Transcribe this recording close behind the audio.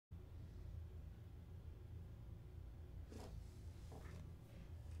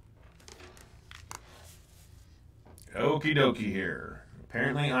Okie dokie here.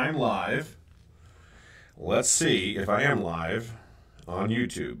 Apparently I'm live. Let's see if I am live on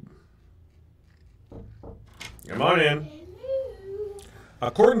YouTube. Come on in.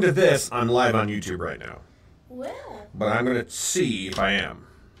 According to this, I'm live on YouTube right now. Well. But I'm going to see if I am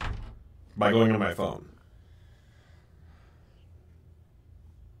by going on my phone.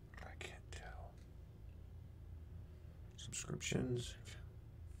 I can't tell. Subscriptions.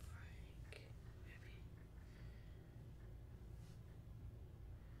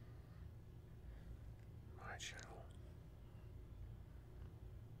 My channel.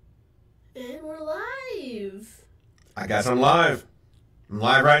 And we're live. I guess I'm live. I'm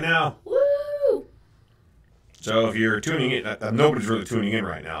live right now. Woo! So if you're tuning in, nobody's really tuning in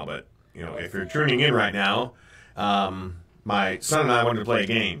right now, but you know, if you're tuning in right now, my son and I wanted to play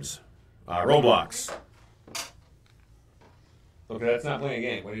games. Roblox. Okay, that's not playing a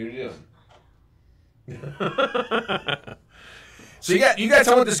game. What are you doing? So you guys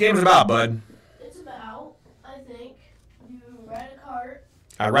tell me what this game is about, bud. It's about, I think, you ride a cart.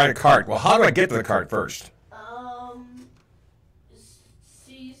 I ride a cart. Well, how do I get to the cart first?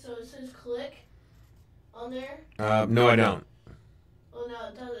 See, so it says click on there. No, I don't. Well, no,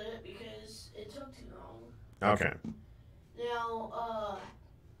 it doesn't because it took too long. Okay. Now,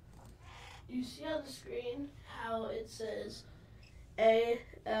 you see on the screen how it says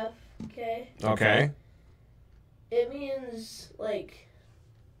AFK? Okay. It means, like,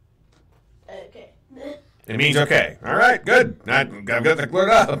 okay. It means okay. All right, good. I've got that cleared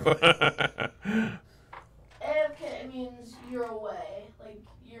up. AFK means you're away, like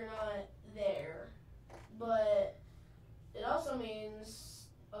you're not there. But it also means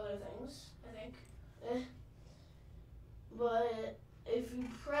other things, I think. But if you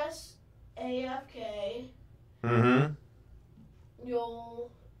press AFK, Mm-hmm.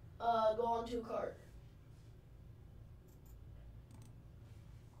 you'll go onto a cart.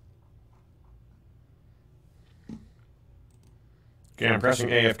 Okay, I'm pressing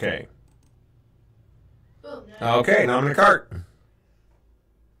AFK. Boom. Now Okay, now I'm in the cart.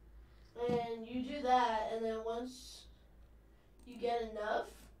 And you do that, and then once you get enough,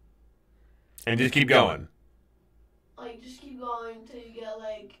 And just keep going. like just keep going till you get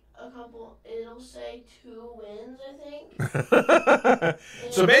like a couple. It'll say 2 wins, I think.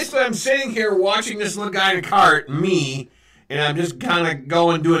 So basically, I'm sitting here watching this little guy in a cart, me, and I'm just kind of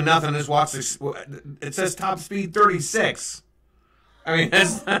going, doing nothing. Just watch this. It says top speed 36. I mean,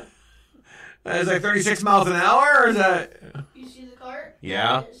 that's like 36 miles an hour, or is that? You see the cart?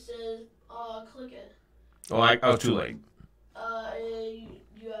 Yeah. And it says, click it. Oh, too late.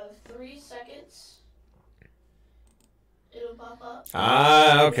 You have 3 seconds. It'll pop up.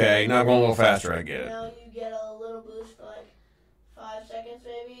 Ah, okay. Now I'm going a little faster. I get it. Now you get a little boost for like 5 seconds,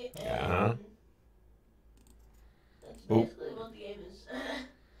 maybe. And Uh-huh. that's Oop. basically what the game is.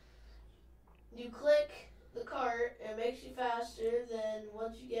 You click the cart, it makes you faster. Then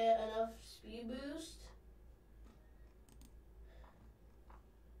once you get enough speed boost,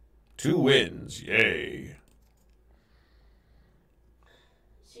 2 wins. Yay.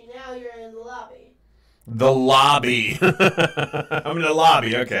 see now you're in the lobby. The lobby. I'm in the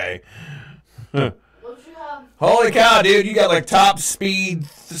lobby. Okay. Once you have Holy cow, dude! You got like top speed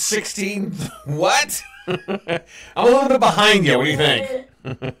 16. What? I'm a little bit behind you. What do you think?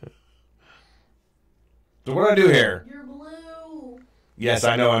 So what do I do here? You're blue. Yes,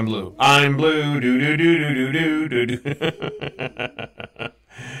 I know I'm blue. I'm blue. Do do do do do do do.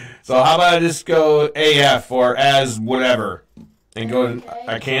 So how about I just go AF or as whatever and go? Okay.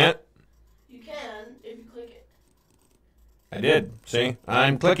 I can't. You can if you click it. I did. See,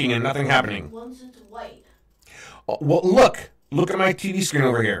 I'm clicking and nothing happening. Once it's white. Oh, well, look at my TV screen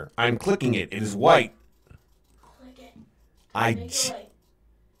over here. I'm clicking it. It is white. Click it. I. Make it white.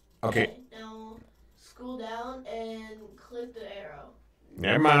 Okay. Now scroll down and click the arrow.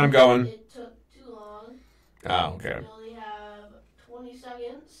 Never mind. I'm going. It took too long. Oh, okay. You only have 20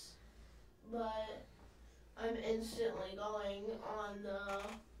 seconds, but I'm instantly going on the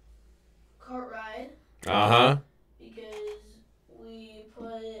cart ride Uh-huh. because we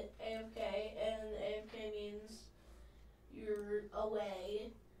put AFK, and AFK means you're away,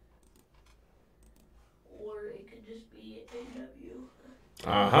 or it could just be AW.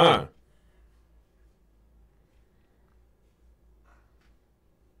 Uh-huh.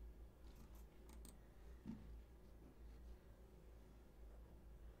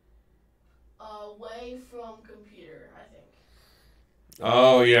 Away from computer, I think.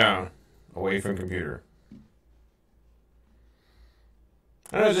 Oh, yeah. Away from computer.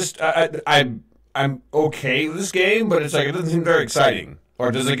 I don't know, just, I'm okay with this game, but it's like, it doesn't seem very exciting. Or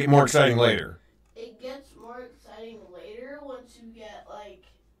does it get more exciting later? It gets more exciting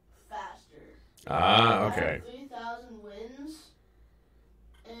Ah, I okay. have 3,000 wins,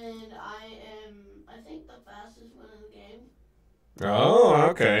 and I think, the fastest win in the game. Oh,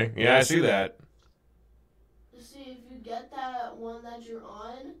 okay. Yeah, I see that. See, if you get that one that you're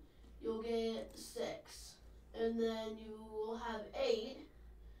on, you'll get 6. And then you will have 8.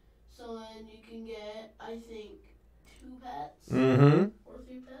 So then you can get, I think, 2 pets. Mm-hmm. Or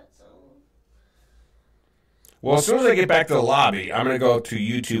 3 pets. So. Well, as soon as I get back to the lobby, I'm going to go to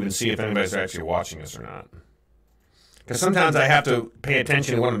YouTube and see if anybody's actually watching this or not. Because sometimes I have to pay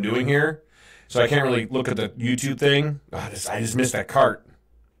attention to what I'm doing here, so I can't really look at the YouTube thing. Oh, I just missed that cart.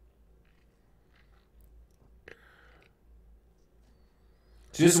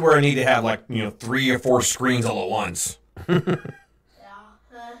 So this is where I need to have, like, 3 or 4 screens all at once. Yeah.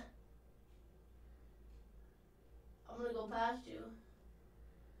 I'm going to go past you.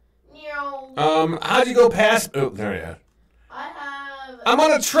 No. How'd you go past... Oh, there you are. I have... I'm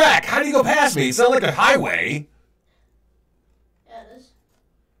on a track. How do you go past me? It's not like a highway. Yeah, this.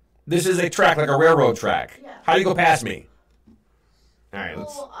 This is a track, like a railroad track. Yeah. How do you go past me? All right,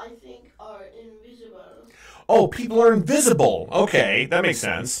 let's... People, I think, are invisible. Oh, people are invisible. Okay, that makes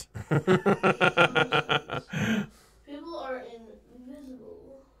sense. People are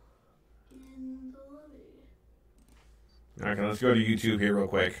invisible in the lobby. Okay, let's go to YouTube here real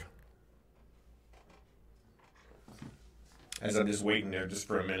quick. As I'm just waiting there just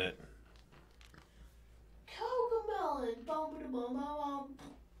for a minute. Cocomelon. Bum, ba, bum,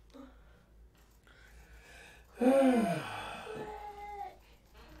 bum.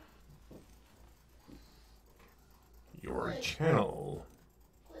 Your channel.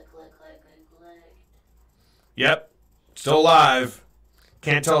 Click, click, click, click, click. Yep, still live.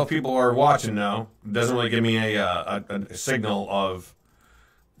 Can't tell if people are watching now. It doesn't really give me a signal of,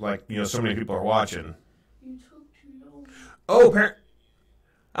 like, so many people are watching. You took too long. Oh,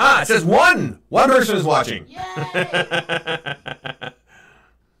 it says one. One person is watching. Yay!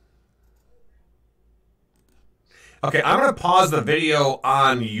 Okay, I'm going to pause the video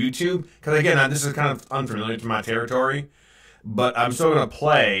on YouTube, because again, this is kind of unfamiliar to my territory, but I'm still going to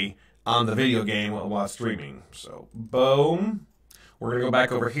play on the video game while streaming. So, boom. We're going to go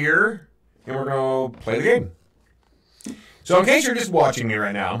back over here, and we're going to play the game. So, in case you're just watching me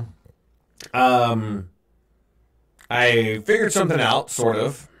right now, I figured something out, sort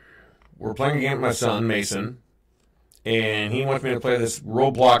of. We're playing a game with my son, Mason, and he wants me to play this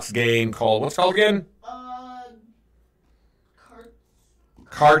Roblox game called, what's it called again?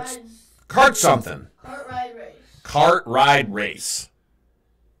 Cart something. Cart ride race. Cart ride race.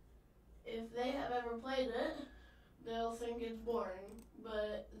 If they have ever played it, they'll think it's boring,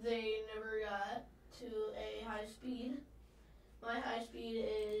 but they never got to a high speed. My high speed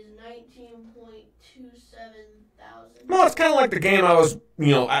is 19.27 thousand. Well, it's kind of like the game I was,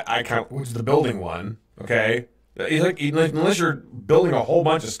 I kind of, which is the building one, okay? Unless you're building a whole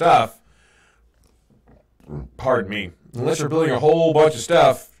bunch of stuff, pardon me, unless you're building a whole bunch of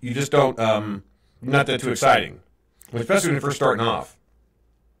stuff, you just don't, not that too exciting. Especially when you're first starting off.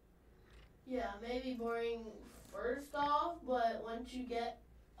 Yeah, maybe boring first off, but once you get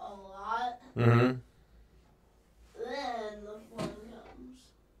a lot, Mm-hmm. then the fun comes.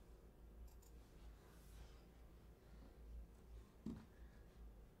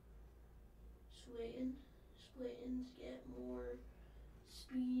 Just waiting to get more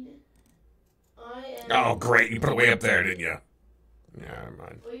speed. Oh, great. You put it way up there, didn't you? Yeah, never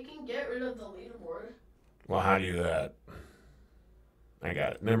mind. Well, you can get rid of the leaderboard. Well, how do you do that? I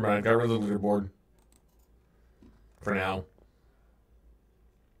got it. Never mind. I got rid of the leaderboard. For now.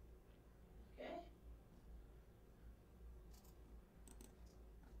 Okay.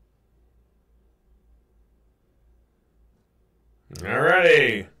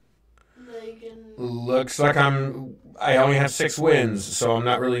 Alrighty. They can. Looks like I only have 6 wins, so I'm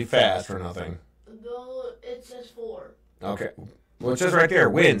not really fast or nothing. Though it says 4. Okay. Well, it says right there,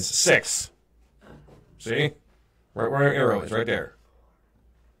 wins, 6. See? Right where our arrow is, right there.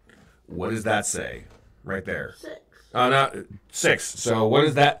 What does that say? Right there. 6. No, 6. So what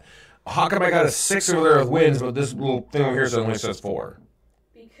is that? How come I got a 6 over there with wins, but this little thing over here only says 4?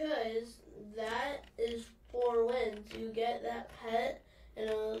 Because that is 4 wins. You get that pet, and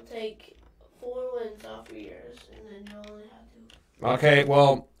it'll take 4 wins off of yours, and then you only have to. Okay,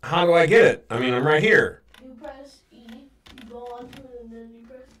 well, how do I get it? I mean, I'm right here. You press E, you go onto it, and then you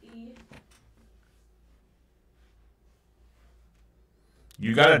press E.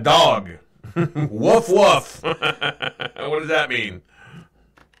 You got a dog. Woof woof. What does that mean?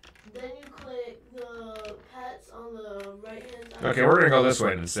 Then you click the pets on the right hand side. Okay, we're gonna go this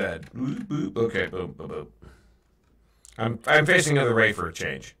way instead. Boop, boop. Okay, boop, boop, boop. I'm facing the other way for a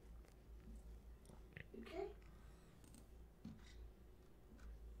change.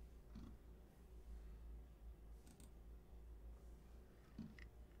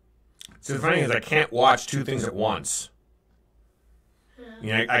 So the funny thing is I can't watch two things at once.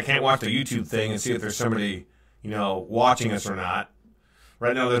 You know, I can't watch the YouTube thing and see if there's somebody, watching us or not.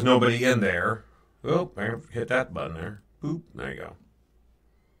 Right now there's nobody in there. Oh, I hit that button there. Boop. There you go.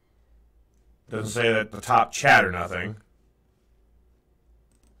 Doesn't say that at the top chat or nothing.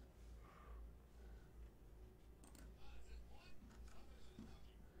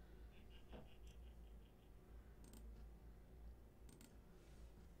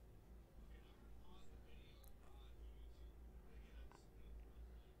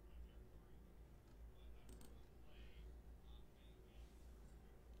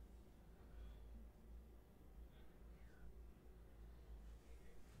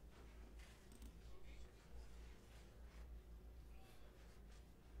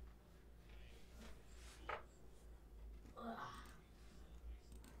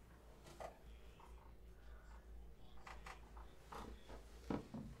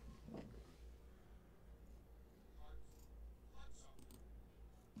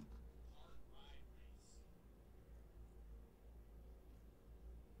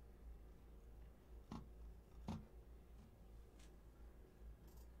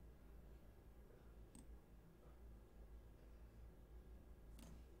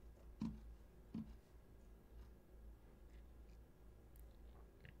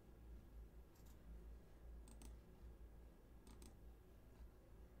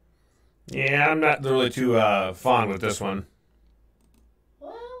 Yeah, I'm not really too fond with this one.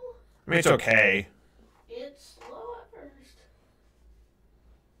 Well, I mean, it's okay. it's slow at first.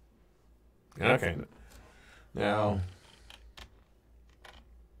 Okay. Now,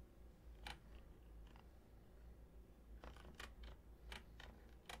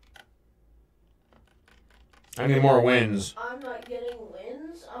 I need more wins. I'm not getting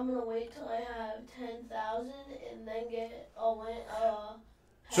wins. I'm gonna wait till I have 10,000 and then get a win.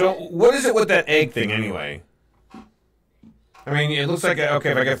 So, what is it with that egg thing anyway? I mean, it looks like,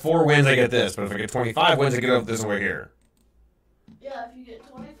 okay, if I get 4 wins, I get this. But if I get 25 wins, I get this over here. Yeah, if you get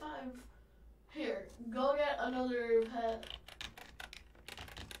 25, here, go get another pet.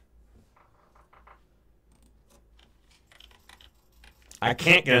 I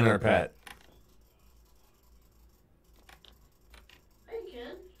can't get another pet. Yeah, you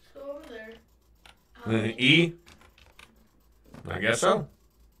can. Just go over there. And then E? I guess so.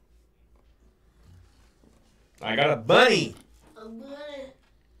 I got a bunny. A bunny.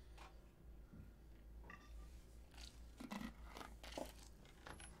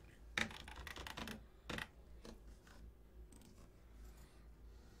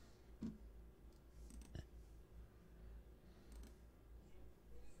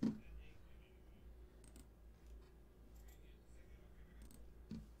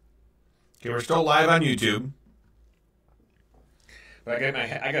 Okay, we're still live on YouTube. But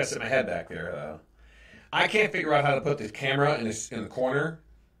I gotta set my head back there. I can't figure out how to put this camera in the corner,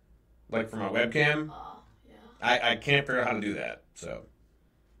 like for my webcam. Yeah. I can't figure out how to do that. So.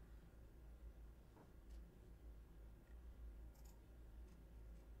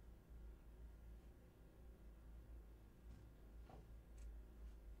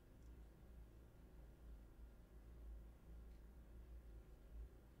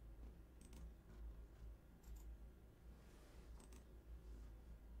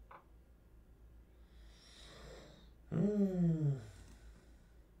 I'm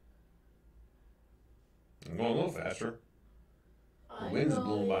going a little faster. The wind's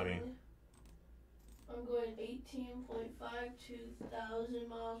blowing by me. I'm going 18.52 thousand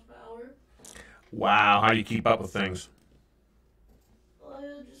miles per hour. Wow, how do you keep up with things? Well,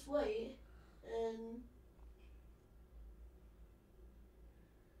 you'll just wait, and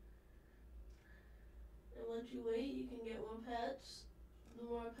once you wait, you can get more pets. The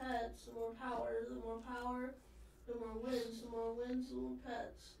more pets, the more power. The more power, the more wins. The more wins, the more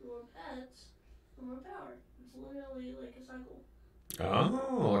pets. The more pets, the more power. It's literally like a cycle.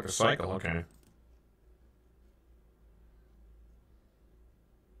 Oh, like a cycle, okay.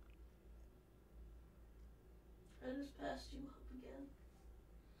 I just passed you up again.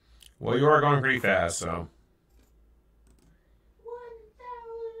 Well, you are going pretty fast, so.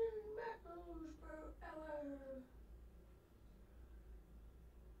 1,000 miles per hour.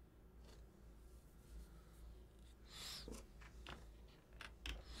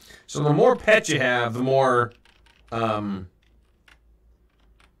 So the more pets you have, the more, the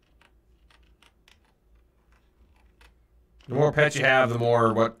more pets you have, the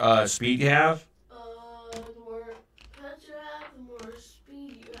more speed you have. The more pets you have, the more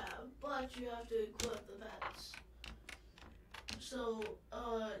speed you have, but you have to equip the pets. So,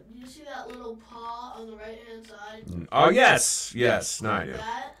 do you see that little paw on the right hand side? Oh yes, yes, not you.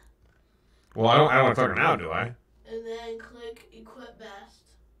 That Well, I don't want to click it now, do I? And then click Equip Best.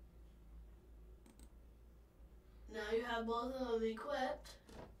 Now you have both of them equipped,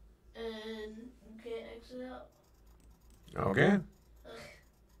 and you can't exit out. Okay.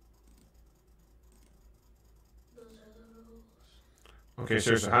 Those are the rules. Okay,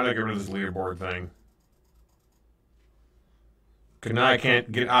 seriously, how do I get rid of this leaderboard thing? Because now I can't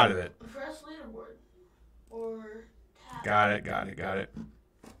get out of it. Press leaderboard. Or tap. Got it.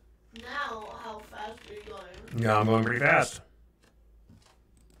 Now, how fast are you going? Yeah, I'm going pretty fast.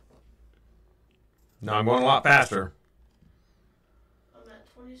 No, I'm going a lot faster. I'm at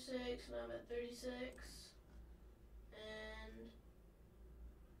 26 and I'm at 36. And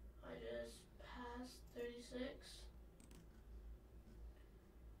I just passed 36.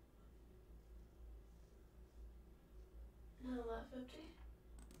 Now I'm at 50.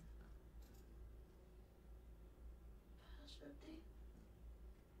 Past 50.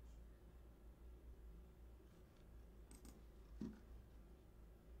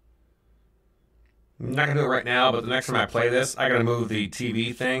 I'm not going to do it right now, but the next time I play this, I got to move the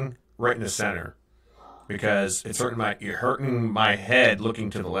TV thing right in the center. Because it's hurting my head looking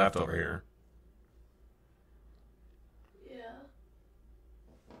to the left over here. Yeah.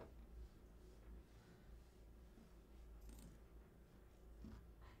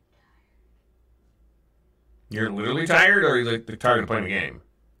 You're literally tired, or are you like tired of playing the game?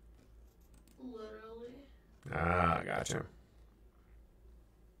 Literally. Ah, gotcha.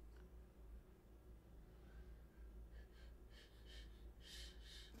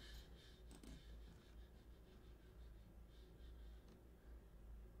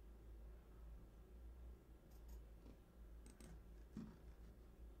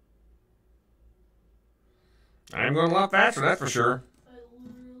 I'm going a lot faster, that's for sure. I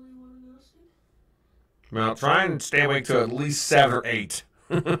literally want to go sleep. Well, try and stay awake to at least 7 or 8.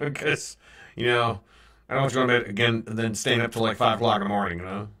 Because, I don't want you going to bed again and then staying up till like 5 o'clock in the morning,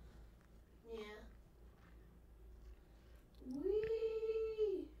 Yeah.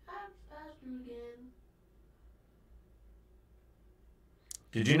 Whee! I'm faster again.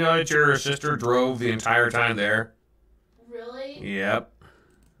 Did you know that your sister drove the entire time there? Really? Yep.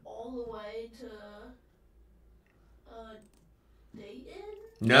 All the way to Dayton?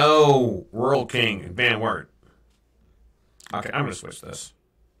 No, Rural King and Van Wert. Okay, I'm going to switch this.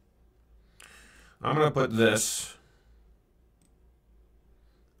 I'm going to put this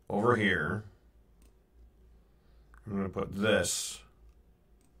over here. I'm going to put this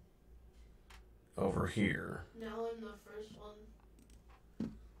over here. Now I'm the first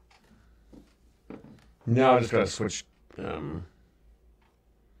one. No, I just got to switch.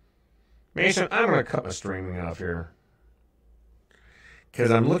 Mason, I'm going to cut my streaming off here.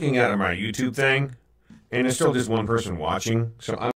 Because I'm looking at my YouTube thing, and there's still just one person watching. So I'm